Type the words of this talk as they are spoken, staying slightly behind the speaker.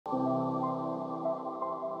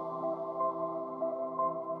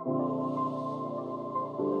A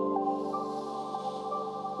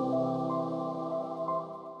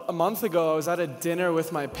month ago, I was at a dinner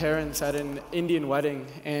with my parents at an Indian wedding,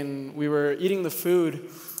 and we were eating the food,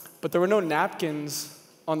 but there were no napkins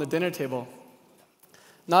on the dinner table.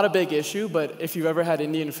 Not a big issue, but if you've ever had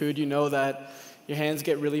Indian food, you know that your hands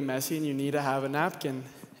get really messy and you need to have a napkin.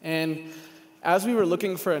 And as we were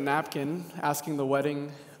looking for a napkin, asking the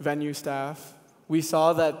wedding venue staff, we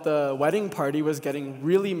saw that the wedding party was getting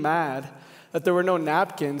really mad that there were no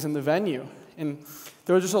napkins in the venue. And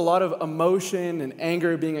there was just a lot of emotion and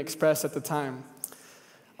anger being expressed at the time.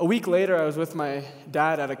 A week later, I was with my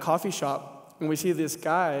dad at a coffee shop, and we see this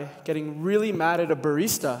guy getting really mad at a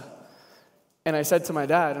barista. And I said to my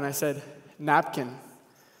dad, and I said, napkin.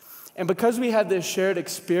 And because we had this shared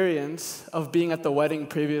experience of being at the wedding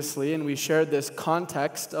previously, and we shared this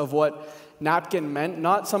context of what napkin meant,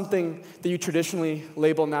 not something that you traditionally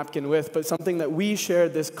label napkin with, but something that we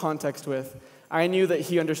shared this context with, I knew that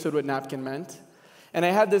he understood what napkin meant. And I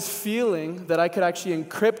had this feeling that I could actually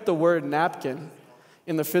encrypt the word napkin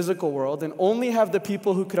in the physical world and only have the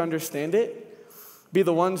people who could understand it be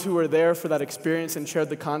the ones who were there for that experience and shared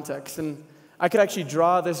the context. And I could actually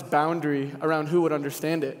draw this boundary around who would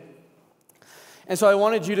understand it. And so I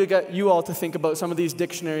wanted you all to think about some of these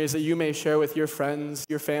dictionaries that you may share with your friends,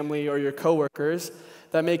 your family, or your coworkers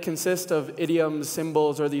that may consist of idioms,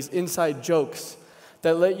 symbols, or these inside jokes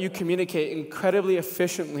that let you communicate incredibly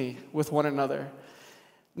efficiently with one another.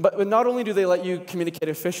 But not only do they let you communicate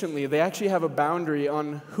efficiently, they actually have a boundary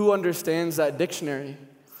on who understands that dictionary.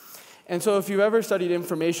 And so if you've ever studied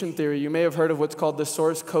information theory, you may have heard of what's called the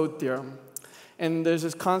source code theorem. And there's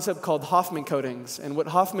this concept called Hoffman codings. And what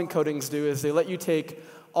Hoffman codings do is they let you take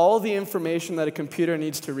all the information that a computer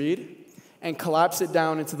needs to read and collapse it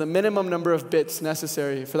down into the minimum number of bits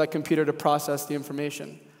necessary for that computer to process the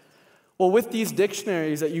information. Well, with these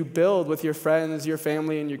dictionaries that you build with your friends, your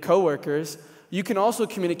family, and your coworkers, you can also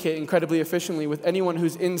communicate incredibly efficiently with anyone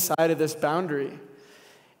who's inside of this boundary.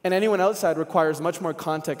 And anyone outside requires much more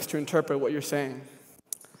context to interpret what you're saying.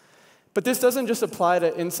 But this doesn't just apply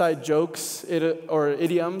to inside jokes or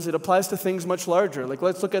idioms. It applies to things much larger. Like,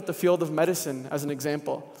 let's look at the field of medicine as an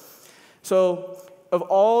example. So, of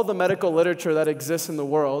all the medical literature that exists in the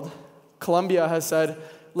world, Colombia has said,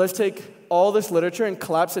 let's take all this literature and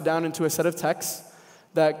collapse it down into a set of texts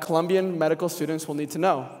that Colombian medical students will need to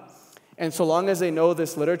know. And so long as they know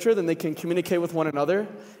this literature, then they can communicate with one another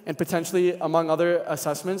and potentially, among other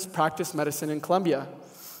assessments, practice medicine in Colombia.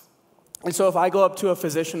 And so if I go up to a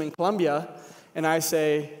physician in Colombia and I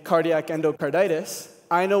say cardiac endocarditis,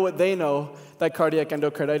 I know what they know, that cardiac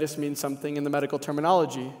endocarditis means something in the medical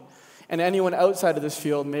terminology. And anyone outside of this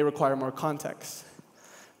field may require more context.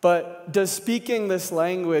 But does speaking this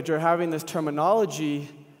language or having this terminology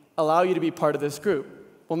allow you to be part of this group?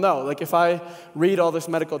 Well, no. Like, if I read all this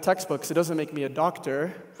medical textbooks, it doesn't make me a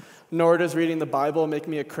doctor, nor does reading the Bible make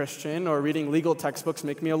me a Christian, or reading legal textbooks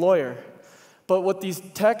make me a lawyer. But what these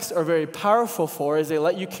texts are very powerful for is they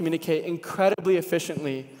let you communicate incredibly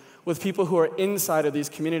efficiently with people who are inside of these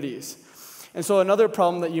communities. And so another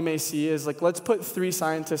problem that you may see is, like, let's put 3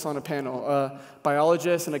 scientists on a panel, a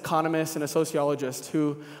biologist, an economist, and a sociologist,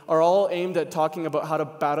 who are all aimed at talking about how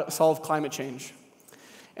to solve climate change.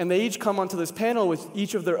 And they each come onto this panel with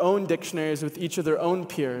each of their own dictionaries, with each of their own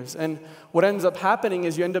peers. And what ends up happening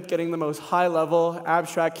is you end up getting the most high-level,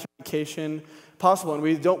 abstract communication possible, and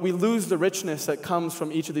we lose the richness that comes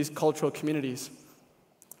from each of these cultural communities.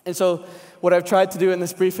 And so what I've tried to do in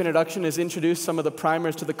this brief introduction is introduce some of the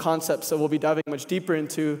primers to the concepts that we'll be diving much deeper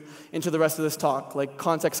into the rest of this talk, like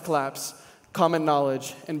context collapse, common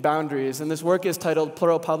knowledge, and boundaries. And this work is titled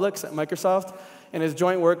Plural Publics at Microsoft, and is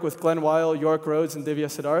joint work with Glenn Weil, York Rhodes, and Divya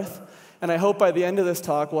Siddharth. And I hope by the end of this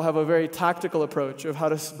talk, we'll have a very tactical approach of how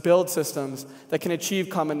to build systems that can achieve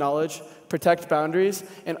common knowledge, protect boundaries,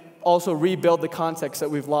 and also rebuild the context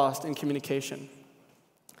that we've lost in communication.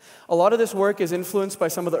 A lot of this work is influenced by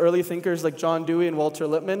some of the early thinkers like John Dewey and Walter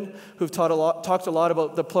Lippmann, who've talked a lot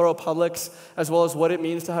about the plural publics, as well as what it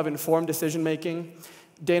means to have informed decision-making.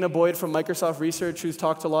 Dana Boyd from Microsoft Research, who's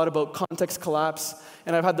talked a lot about context collapse.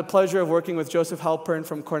 And I've had the pleasure of working with Joseph Halpern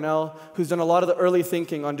from Cornell, who's done a lot of the early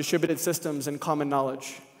thinking on distributed systems and common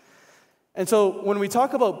knowledge. And so when we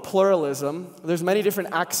talk about pluralism, there's many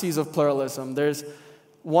different axes of pluralism. There's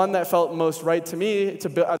one that felt most right to me as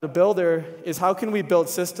a builder is how can we build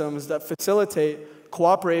systems that facilitate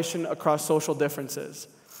cooperation across social differences.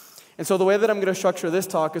 And so the way that I'm going to structure this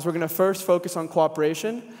talk is we're going to first focus on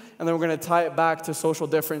cooperation, and then we're going to tie it back to social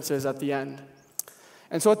differences at the end.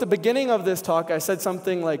 And so at the beginning of this talk, I said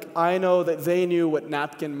something like, I know that they knew what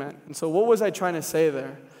napkin meant. And so what was I trying to say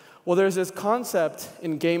there? Well, there's this concept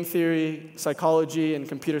in game theory, psychology, and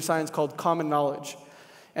computer science called common knowledge.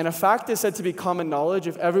 And a fact is said to be common knowledge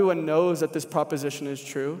if everyone knows that this proposition is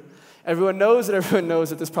true. Everyone knows that everyone knows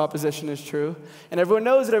that this proposition is true. And everyone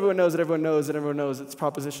knows that everyone knows that everyone knows that everyone knows that this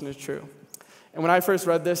proposition is true. And when I first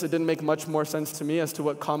read this, it didn't make much more sense to me as to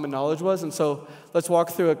what common knowledge was. And so let's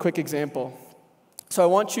walk through a quick example. So I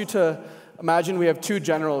want you to imagine we have two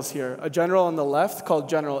generals here, a general on the left called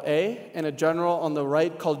General A and a general on the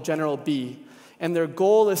right called General B. And their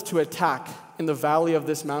goal is to attack in the valley of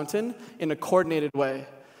this mountain in a coordinated way.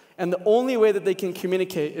 And the only way that they can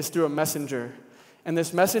communicate is through a messenger. And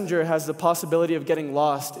this messenger has the possibility of getting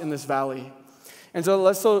lost in this valley. And so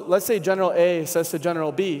let's say General A says to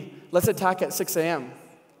General B, let's attack at 6 a.m.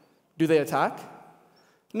 Do they attack?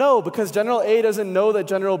 No, because General A doesn't know that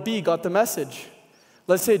General B got the message.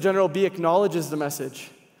 Let's say General B acknowledges the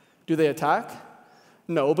message. Do they attack?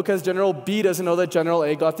 No, because General B doesn't know that General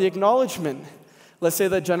A got the acknowledgement. Let's say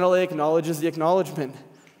that General A acknowledges the acknowledgement.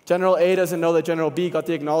 General A doesn't know that General B got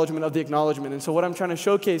the acknowledgement of the acknowledgement. And so what I'm trying to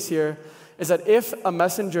showcase here is that if a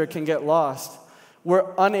messenger can get lost, we're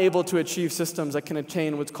unable to achieve systems that can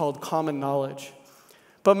attain what's called common knowledge.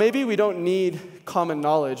 But maybe we don't need common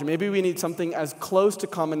knowledge. Maybe we need something as close to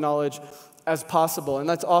common knowledge as possible. And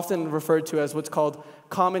that's often referred to as what's called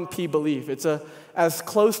common P belief. It's a as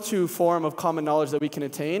close to form of common knowledge that we can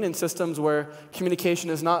attain in systems where communication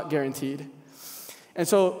is not guaranteed. And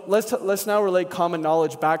so let's now relate common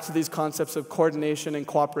knowledge back to these concepts of coordination and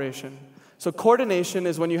cooperation. So coordination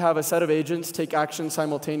is when you have a set of agents take action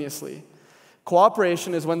simultaneously.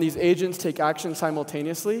 Cooperation is when these agents take action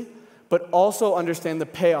simultaneously, but also understand the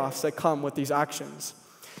payoffs that come with these actions.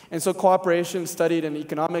 And so cooperation, studied in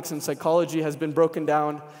economics and psychology, has been broken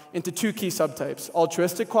down into two key subtypes: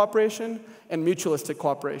 altruistic cooperation and mutualistic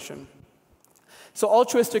cooperation. So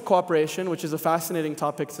altruistic cooperation, which is a fascinating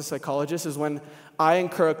topic to psychologists, is when I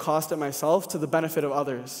incur a cost at myself to the benefit of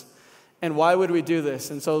others. And why would we do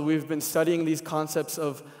this? And so we've been studying these concepts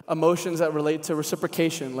of emotions that relate to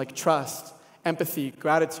reciprocation, like trust, empathy,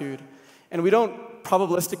 gratitude. And we don't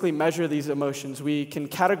probabilistically measure these emotions. We can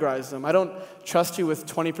categorize them. I don't trust you with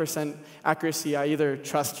 20% accuracy. I either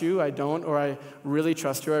trust you, I don't, or I really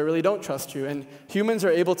trust you, or I really don't trust you. And humans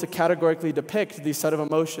are able to categorically depict these set of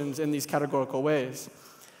emotions in these categorical ways.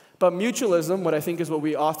 But mutualism, what I think is what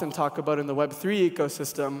we often talk about in the Web3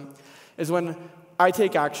 ecosystem, is when I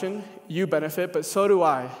take action, you benefit, but so do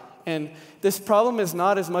I. And this problem is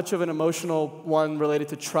not as much of an emotional one related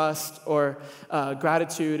to trust or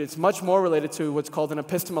gratitude. It's much more related to what's called an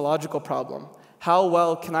epistemological problem. How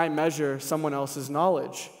well can I measure someone else's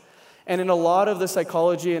knowledge? And in a lot of the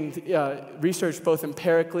psychology and research, both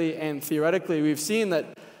empirically and theoretically, we've seen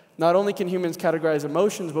that not only can humans categorize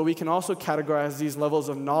emotions, but we can also categorize these levels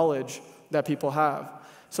of knowledge that people have.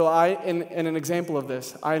 So in an example of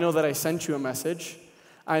this, I know that I sent you a message.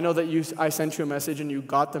 I know that I sent you a message and you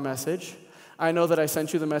got the message. I know that I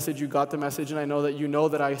sent you the message, you got the message, and I know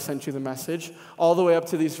that I sent you the message, all the way up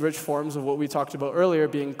to these rich forms of what we talked about earlier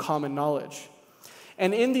being common knowledge.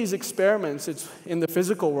 And in these experiments, it's in the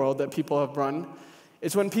physical world that people have run,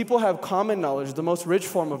 it's when people have common knowledge, the most rich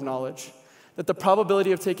form of knowledge, that the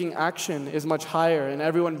probability of taking action is much higher and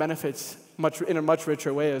everyone benefits in a much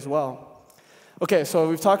richer way as well. Okay, so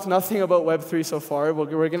we've talked nothing about Web3 so far.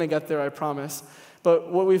 We're going to get there, I promise.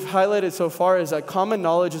 But what we've highlighted so far is that common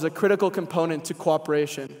knowledge is a critical component to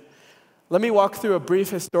cooperation. Let me walk through a brief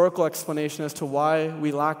historical explanation as to why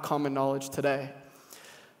we lack common knowledge today.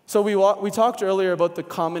 So we talked earlier about the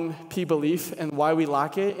common P belief and why we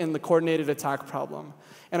lack it in the coordinated attack problem.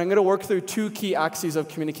 And I'm going to work through two key axes of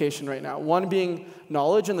communication right now, one being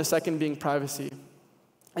knowledge and the second being privacy.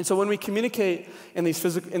 And so when we communicate in this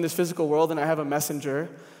physical world and I have a messenger,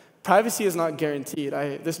 privacy is not guaranteed.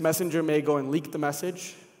 This messenger may go and leak the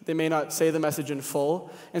message. They may not say the message in full.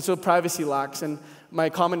 And so privacy lacks. And my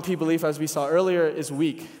common P belief, as we saw earlier, is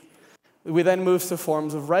weak. We then move to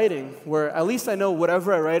forms of writing, where at least I know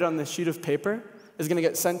whatever I write on this sheet of paper is going to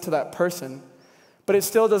get sent to that person. But it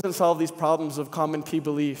still doesn't solve these problems of common P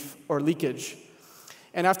belief or leakage.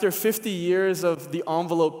 And after 50 years of the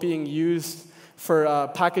envelope being used for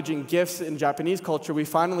packaging gifts in Japanese culture, we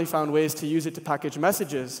finally found ways to use it to package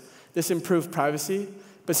messages. This improved privacy,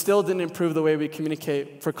 but still didn't improve the way we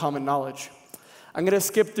communicate for common knowledge. I'm going to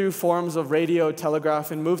skip through forms of radio,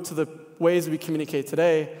 telegraph, and move to the ways we communicate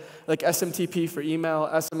today, like SMTP for email,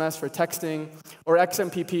 SMS for texting, or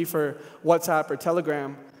XMPP for WhatsApp or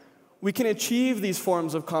Telegram. We can achieve these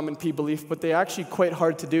forms of common P belief, but they're actually quite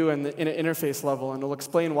hard to do in an interface level, and we'll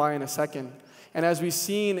explain why in a second. And as we've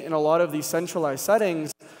seen in a lot of these centralized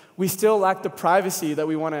settings, we still lack the privacy that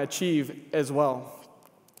we want to achieve as well.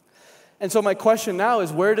 And so my question now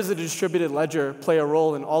is, where does a distributed ledger play a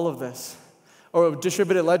role in all of this? Or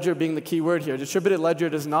distributed ledger being the key word here. Distributed ledger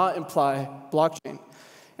does not imply blockchain.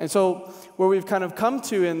 And so where we've kind of come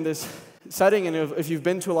to in this setting, and if you've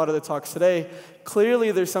been to a lot of the talks today,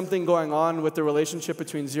 clearly there's something going on with the relationship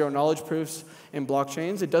between zero-knowledge proofs and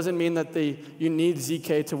blockchains. It doesn't mean that you need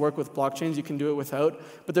ZK to work with blockchains. You can do it without.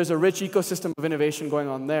 But there's a rich ecosystem of innovation going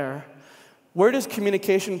on there. Where does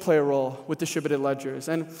communication play a role with distributed ledgers?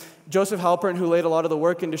 And Joseph Halpern, who laid a lot of the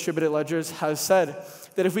work in distributed ledgers, has said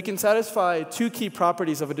that if we can satisfy two key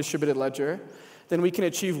properties of a distributed ledger, then we can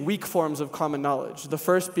achieve weak forms of common knowledge. The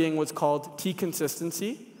first being what's called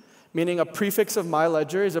T-consistency, meaning a prefix of my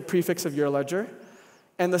ledger is a prefix of your ledger.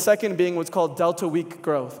 And the second being what's called delta-weak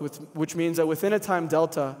growth, which means that within a time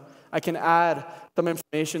delta, I can add some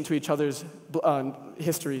information to each other's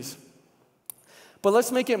histories. But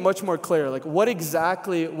let's make it much more clear. Like, what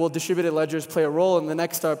exactly will distributed ledgers play a role in the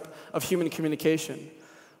next step of human communication?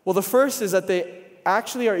 Well, the first is that they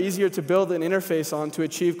actually are easier to build an interface on to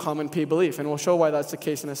achieve common P belief, and we'll show why that's the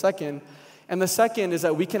case in a second. And the second is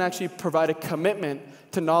that we can actually provide a commitment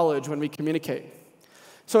to knowledge when we communicate.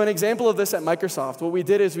 So an example of this at Microsoft, what we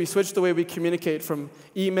did is we switched the way we communicate from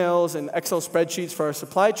emails and Excel spreadsheets for our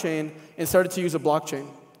supply chain and started to use a blockchain.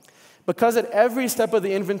 Because at every step of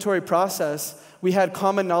the inventory process, we had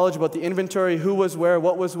common knowledge about the inventory, who was where,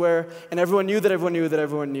 what was where, and everyone knew that everyone knew that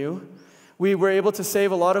everyone knew. We were able to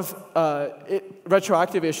save a lot of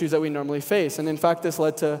retroactive issues that we normally face. And in fact, this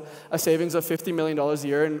led to a savings of $50 million a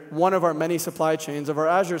year in one of our many supply chains of our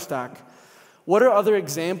Azure stack. What are other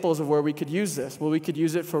examples of where we could use this? Well, we could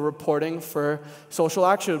use it for reporting for social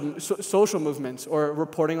action, social movements, or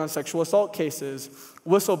reporting on sexual assault cases,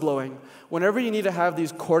 whistleblowing. Whenever you need to have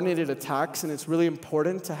these coordinated attacks, and it's really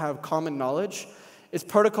important to have common knowledge, it's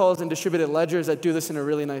protocols and distributed ledgers that do this in a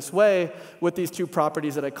really nice way with these two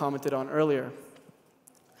properties that I commented on earlier.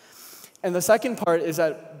 And the second part is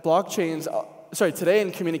that blockchains, today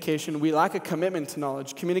in communication, we lack a commitment to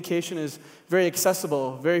knowledge. Communication is very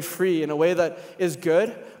accessible, very free in a way that is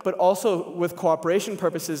good, but also with cooperation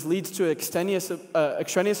purposes leads to an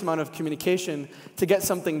extraneous amount of communication to get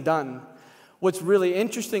something done. What's really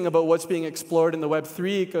interesting about what's being explored in the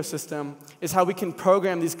Web3 ecosystem is how we can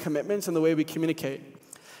program these commitments in the way we communicate.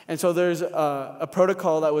 And so there's a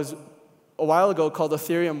protocol that was a while ago called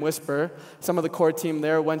Ethereum Whisper. Some of the core team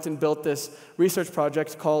there went and built this research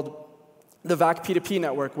project called the VAC P2P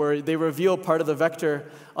network, where they reveal part of the vector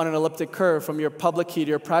on an elliptic curve from your public key to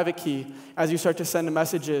your private key as you start to send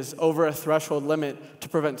messages over a threshold limit to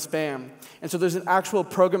prevent spam. And so there's an actual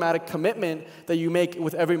programmatic commitment that you make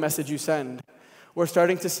with every message you send. We're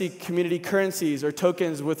starting to see community currencies or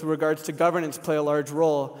tokens with regards to governance play a large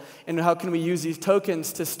role. And how can we use these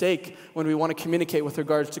tokens to stake when we want to communicate with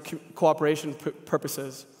regards to cooperation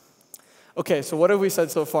purposes? Okay, so what have we said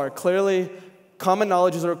so far? Clearly, common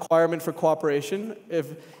knowledge is a requirement for cooperation.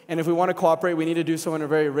 And if we want to cooperate, we need to do so in a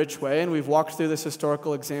very rich way. And we've walked through this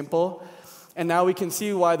historical example. And now we can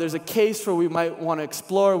see why there's a case where we might want to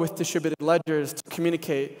explore with distributed ledgers to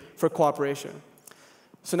communicate for cooperation.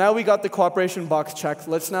 So now we got the cooperation box checked.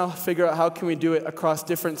 Let's now figure out how can we do it across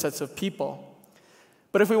different sets of people.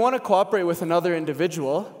 But if we want to cooperate with another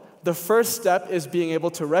individual, the first step is being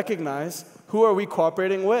able to recognize who are we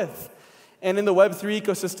cooperating with. And in the Web3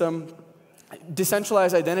 ecosystem,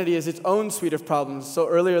 decentralized identity is its own suite of problems. So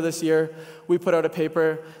earlier this year, we put out a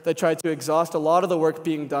paper that tried to exhaust a lot of the work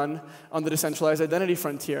being done on the decentralized identity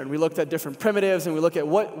frontier. And we looked at different primitives, and we looked at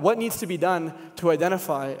what needs to be done to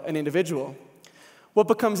identify an individual. What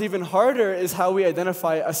becomes even harder is how we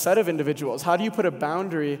identify a set of individuals. How do you put a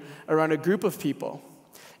boundary around a group of people?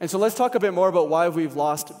 And so let's talk a bit more about why we've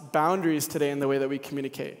lost boundaries today in the way that we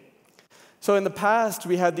communicate. So in the past,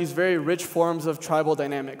 we had these very rich forms of tribal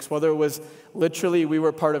dynamics, whether it was literally we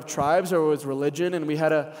were part of tribes or it was religion, and we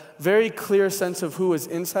had a very clear sense of who was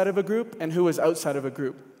inside of a group and who was outside of a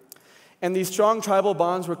group. And these strong tribal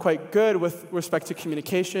bonds were quite good with respect to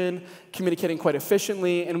communication, communicating quite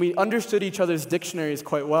efficiently, and we understood each other's dictionaries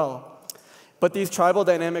quite well. But these tribal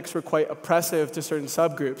dynamics were quite oppressive to certain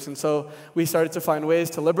subgroups, and so we started to find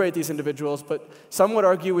ways to liberate these individuals, but some would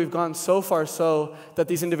argue we've gone so far so that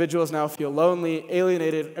these individuals now feel lonely,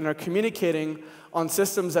 alienated, and are communicating on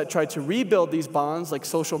systems that try to rebuild these bonds, like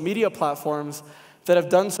social media platforms, that have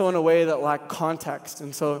done so in a way that lack context.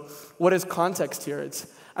 And so what is context here?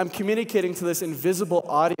 I'm communicating to this invisible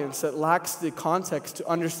audience that lacks the context to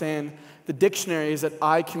understand the dictionaries that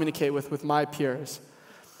I communicate with my peers.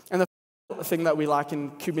 And the thing that we lack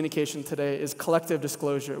in communication today is collective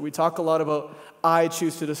disclosure. We talk a lot about I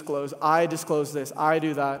choose to disclose, I disclose this, I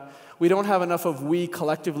do that. We don't have enough of we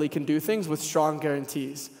collectively can do things with strong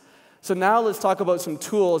guarantees. So now let's talk about some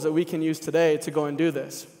tools that we can use today to go and do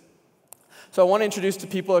this. So I want to introduce to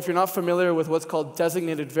people, if you're not familiar with what's called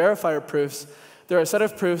designated verifier proofs, there are a set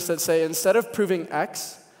of proofs that say instead of proving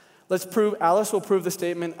X, Alice will prove the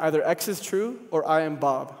statement either X is true or I am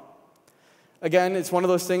Bob. Again, it's one of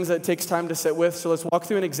those things that takes time to sit with, so let's walk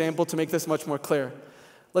through an example to make this much more clear.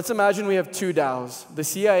 Let's imagine we have two DAOs, the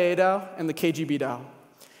CIA DAO and the KGB DAO.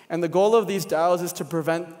 And the goal of these DAOs is to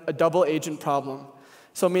prevent a double agent problem.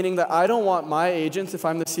 So meaning that I don't want my agents, if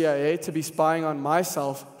I'm the CIA, to be spying on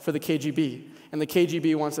myself for the KGB. And the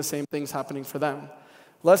KGB wants the same things happening for them.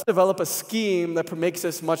 Let's develop a scheme that makes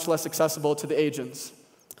this much less accessible to the agents.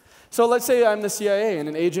 So let's say I'm the CIA and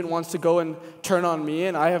an agent wants to go and turn on me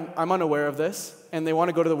and I'm unaware of this and they want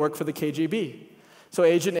to go to work for the KGB. So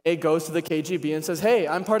agent A goes to the KGB and says, hey,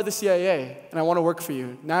 I'm part of the CIA and I want to work for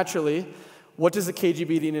you. Naturally, what does the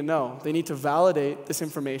KGB need to know? They need to validate this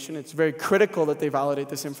information. It's very critical that they validate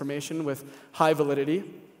this information with high validity.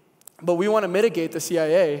 But we want to mitigate the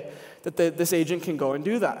CIA that this agent can go and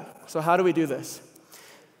do that. So how do we do this?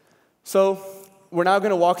 So we're now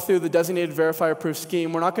going to walk through the designated verifier proof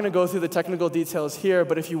scheme. We're not going to go through the technical details here,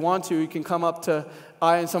 but if you want to, you can come up to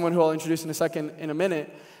I and someone who I'll introduce in a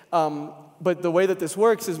minute. But the way that this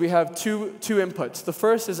works is we have two inputs. The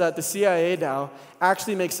first is that the CIA DAO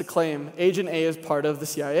actually makes the claim Agent A is part of the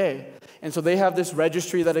CIA. And so they have this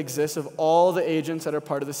registry that exists of all the agents that are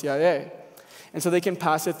part of the CIA. And so they can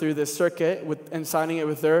pass it through this circuit and signing it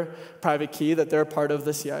with their private key that they're part of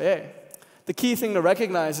the CIA. The key thing to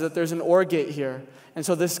recognize is that there's an OR gate here. And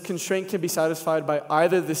so this constraint can be satisfied by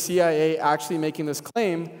either the CIA actually making this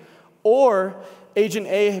claim or Agent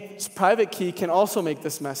A's private key can also make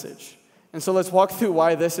this message. And so let's walk through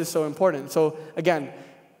why this is so important. So again,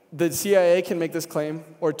 the CIA can make this claim,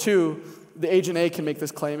 or two, the Agent A can make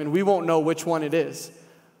this claim, and we won't know which one it is.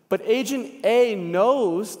 But Agent A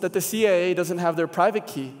knows that the CIA doesn't have their private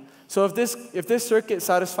key. So if this circuit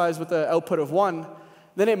satisfies with the output of 1,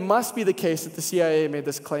 then it must be the case that the CIA made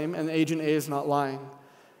this claim and Agent A is not lying.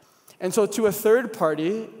 And so to a third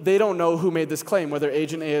party, they don't know who made this claim, whether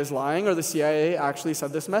Agent A is lying or the CIA actually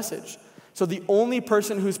said this message. So the only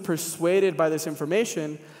person who's persuaded by this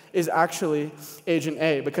information is actually Agent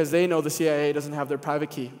A, because they know the CIA doesn't have their private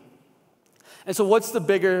key. And so what's the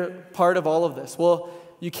bigger part of all of this? Well,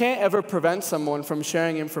 you can't ever prevent someone from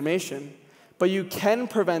sharing information, but you can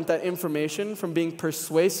prevent that information from being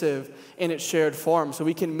persuasive in its shared form. So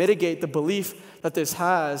we can mitigate the belief that this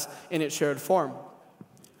has in its shared form.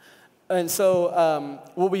 And so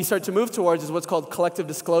what we start to move towards is what's called collective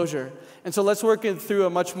disclosure. And so let's work through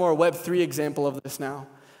a much more Web3 example of this now.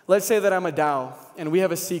 Let's say that I'm a DAO, and we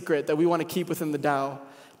have a secret that we want to keep within the DAO.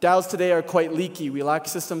 DAOs today are quite leaky. We lack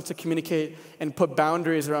systems to communicate and put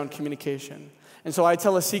boundaries around communication. And so I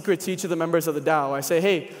tell a secret to each of the members of the DAO. I say,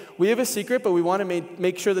 hey, we have a secret, but we want to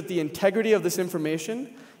make sure that the integrity of this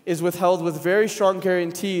information is withheld with very strong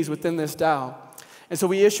guarantees within this DAO. And so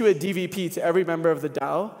we issue a DVP to every member of the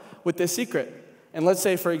DAO with this secret. And let's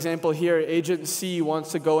say, for example, here, Agent C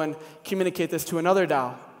wants to go and communicate this to another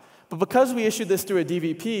DAO. But because we issued this through a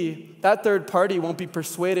DVP, that third party won't be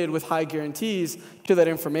persuaded with high guarantees to that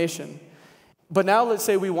information. But now let's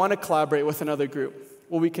say we want to collaborate with another group.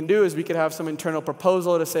 What we can do is we could have some internal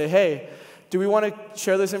proposal to say, hey, do we want to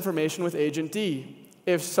share this information with Agent D?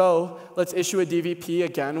 If so, let's issue a DVP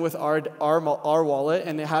again with our wallet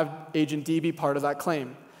and have Agent D be part of that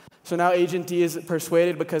claim. So now Agent D is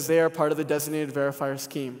persuaded because they are part of the designated verifier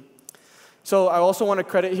scheme. So I also want to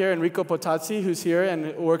credit here Enrico Potazzi, who's here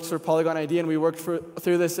and works for Polygon ID, and we worked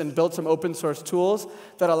through this and built some open source tools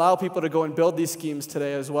that allow people to go and build these schemes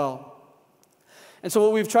today as well. And so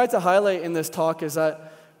what we've tried to highlight in this talk is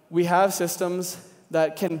that we have systems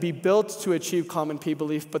that can be built to achieve common P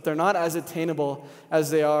belief, but they're not as attainable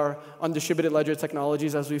as they are on distributed ledger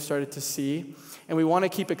technologies as we've started to see. And we want to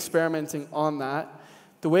keep experimenting on that.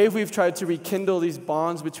 The way we've tried to rekindle these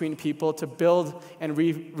bonds between people to build and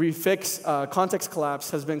refix context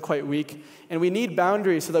collapse has been quite weak. And we need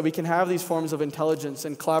boundaries so that we can have these forms of intelligence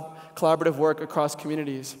and collaborative work across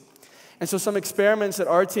communities. And so some experiments that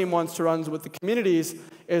our team wants to run with the communities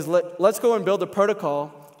is let's go and build a protocol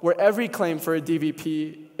where every claim for a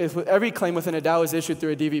DVP, every claim within a DAO is issued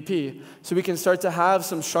through a DVP, so we can start to have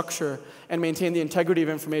some structure and maintain the integrity of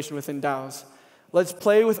information within DAOs. Let's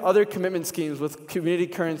play with other commitment schemes with community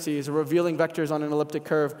currencies or revealing vectors on an elliptic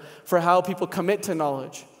curve for how people commit to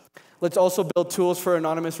knowledge. Let's also build tools for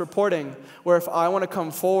anonymous reporting, where if I want to come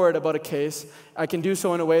forward about a case, I can do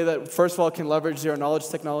so in a way that, first of all, can leverage zero-knowledge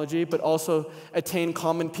technology, but also attain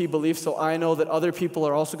common P beliefs, so I know that other people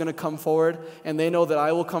are also going to come forward, and they know that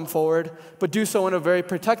I will come forward, but do so in a very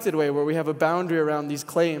protected way, where we have a boundary around these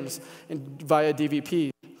claims via DVP.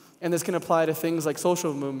 And this can apply to things like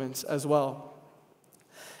social movements as well.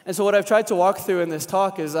 And so what I've tried to walk through in this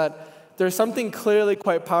talk is that there's something clearly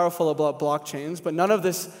quite powerful about blockchains, but none of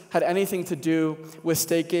this had anything to do with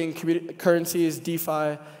staking, currencies,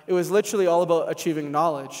 DeFi. It was literally all about achieving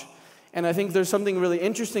knowledge. And I think there's something really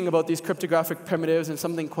interesting about these cryptographic primitives and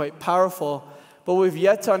something quite powerful, but we've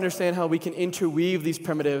yet to understand how we can interweave these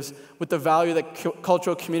primitives with the value that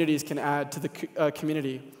cultural communities can add to the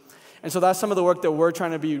community. And so that's some of the work that we're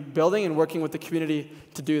trying to be building and working with the community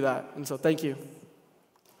to do that. And so thank you.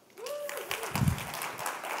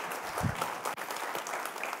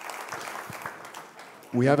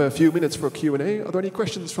 We have a few minutes for Q&A. Are there any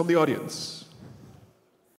questions from the audience?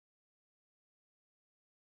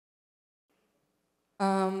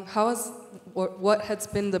 What has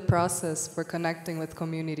been the process for connecting with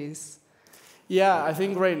communities? Yeah, I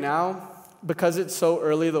think right now, because it's so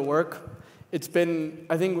early, the work, it's been,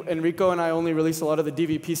 I think Enrico and I only released a lot of the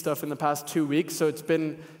DVP stuff in the past 2 weeks, so it's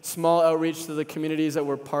been small outreach to the communities that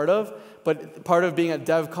we're part of. But part of being at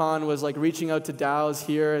Devcon was like reaching out to DAOs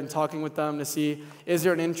here and talking with them to see, is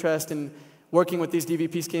there an interest in working with these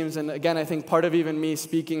DVP schemes? And again, I think part of even me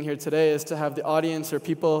speaking here today is to have the audience or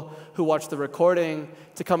people who watch the recording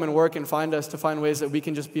to come and work and find us, to find ways that we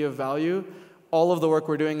can just be of value. All of the work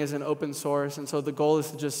we're doing is in open source, and so the goal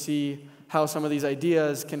is to just see how some of these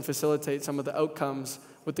ideas can facilitate some of the outcomes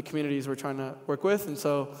with the communities we're trying to work with. And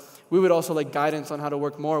so we would also like guidance on how to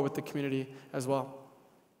work more with the community as well.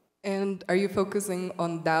 And are you focusing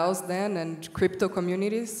on DAOs then and crypto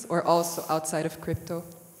communities, or also outside of crypto?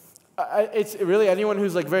 It's really anyone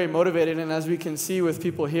who's like very motivated, and as we can see with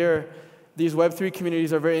people here, these Web3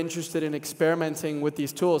 communities are very interested in experimenting with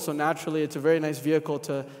these tools, so naturally it's a very nice vehicle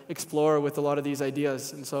to explore with a lot of these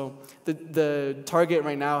ideas. And so the target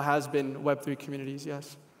right now has been Web3 communities,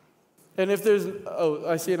 yes. And if there's, oh,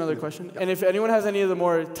 I see another question. And if anyone has any of the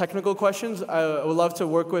more technical questions, I would love to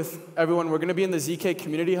work with everyone. We're going to be in the ZK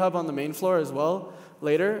Community Hub on the main floor as well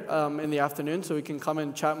later in the afternoon, so we can come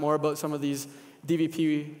and chat more about some of these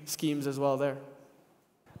DVP schemes as well there.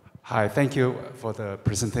 Hi, thank you for the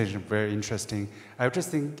presentation, very interesting. I just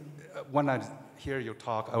think, when I hear your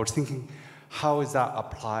talk, I was thinking, how is that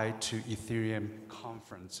applied to Ethereum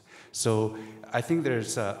conference? So I think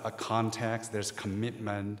there's a context, there's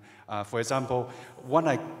commitment. For example, when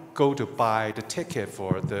I go to buy the ticket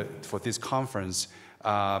for this conference,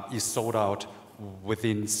 it's sold out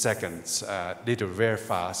within seconds, literally very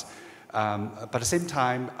fast. But at the same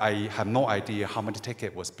time, I have no idea how many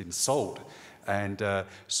tickets was being sold. And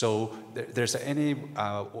so there's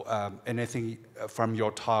anything from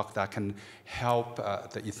your talk that can help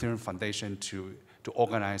the Ethereum Foundation to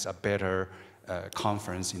organize a better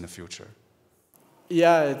conference in the future?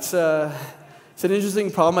 Yeah, it's an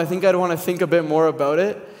interesting problem. I think I'd want to think a bit more about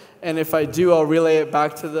it. And if I do, I'll relay it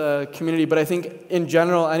back to the community. But I think in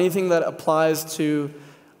general, anything that applies to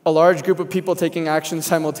a large group of people taking action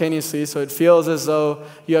simultaneously, so it feels as though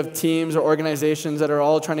you have teams or organizations that are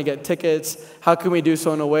all trying to get tickets. How can we do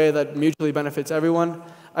so in a way that mutually benefits everyone?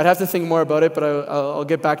 I'd have to think more about it, but I'll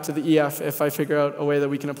get back to the EF if I figure out a way that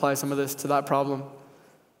we can apply some of this to that problem.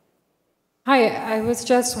 Hi, I was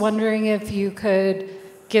just wondering if you could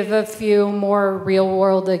give a few more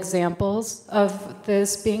real-world examples of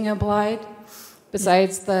this being applied,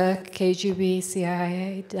 besides the KGB,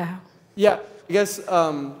 CIA, DAO. Yeah. I guess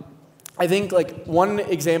I think like one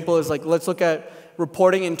example is like, let's look at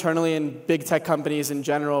reporting internally in big tech companies in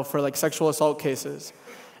general for like sexual assault cases.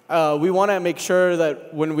 We want to make sure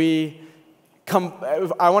that when we come,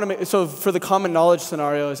 so for the common knowledge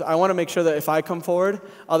scenarios, I want to make sure that if I come forward,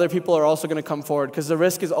 other people are also going to come forward, because the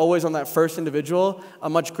risk is always on that first individual, a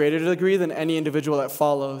much greater degree than any individual that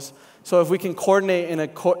follows. So if we can coordinate in a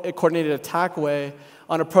coordinated attack way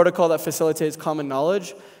on a protocol that facilitates common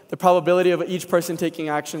knowledge, the probability of each person taking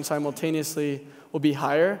action simultaneously will be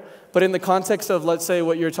higher. But in the context of, let's say,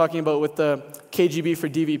 what you're talking about with the KGB for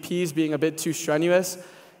DVPs being a bit too strenuous,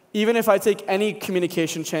 even if I take any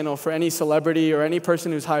communication channel for any celebrity or any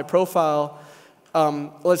person who's high profile,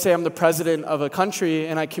 let's say I'm the president of a country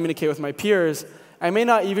and I communicate with my peers, I may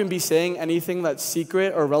not even be saying anything that's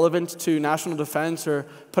secret or relevant to national defense or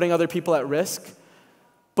putting other people at risk.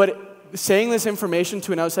 But saying this information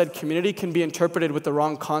to an outside community can be interpreted with the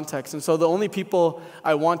wrong context. And so the only people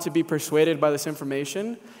I want to be persuaded by this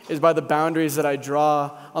information is by the boundaries that I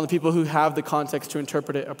draw on the people who have the context to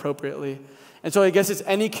interpret it appropriately. And so I guess it's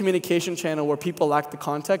any communication channel where people lack the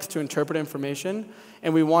context to interpret information,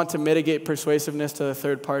 and we want to mitigate persuasiveness to the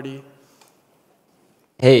third party.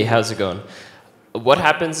 Hey, how's it going? What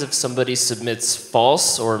happens if somebody submits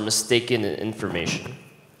false or mistaken information?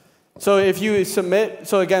 So if you submit,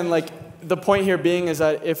 so again, like the point here being is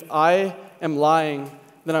that if I am lying,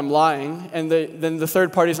 then I'm lying, and then the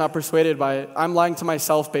third party is not persuaded by it. I'm lying to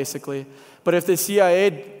myself, basically. But if the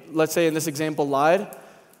CIA, let's say in this example, lied,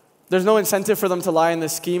 there's no incentive for them to lie in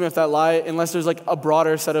this scheme if that lie, unless there's like a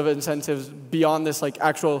broader set of incentives beyond this like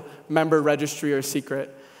actual member registry or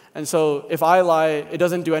secret. And so if I lie, it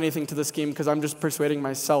doesn't do anything to the scheme because I'm just persuading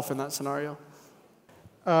myself in that scenario.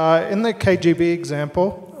 In the KGB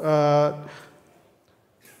example,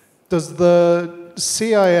 does the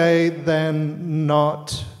CIA then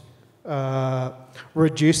not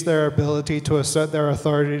reduce their ability to assert their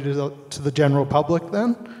authority to the general public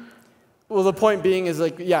then? Well, the point being is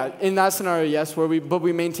like, yeah, in that scenario, yes, but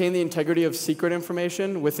we maintain the integrity of secret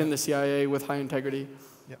information within the CIA with high integrity.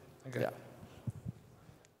 Yeah. Okay. Yeah.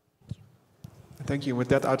 Thank you. With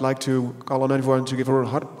that, I'd like to call on everyone to give a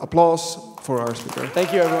round of applause for our speaker.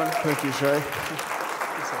 Thank you, everyone. Thank you, Shrey.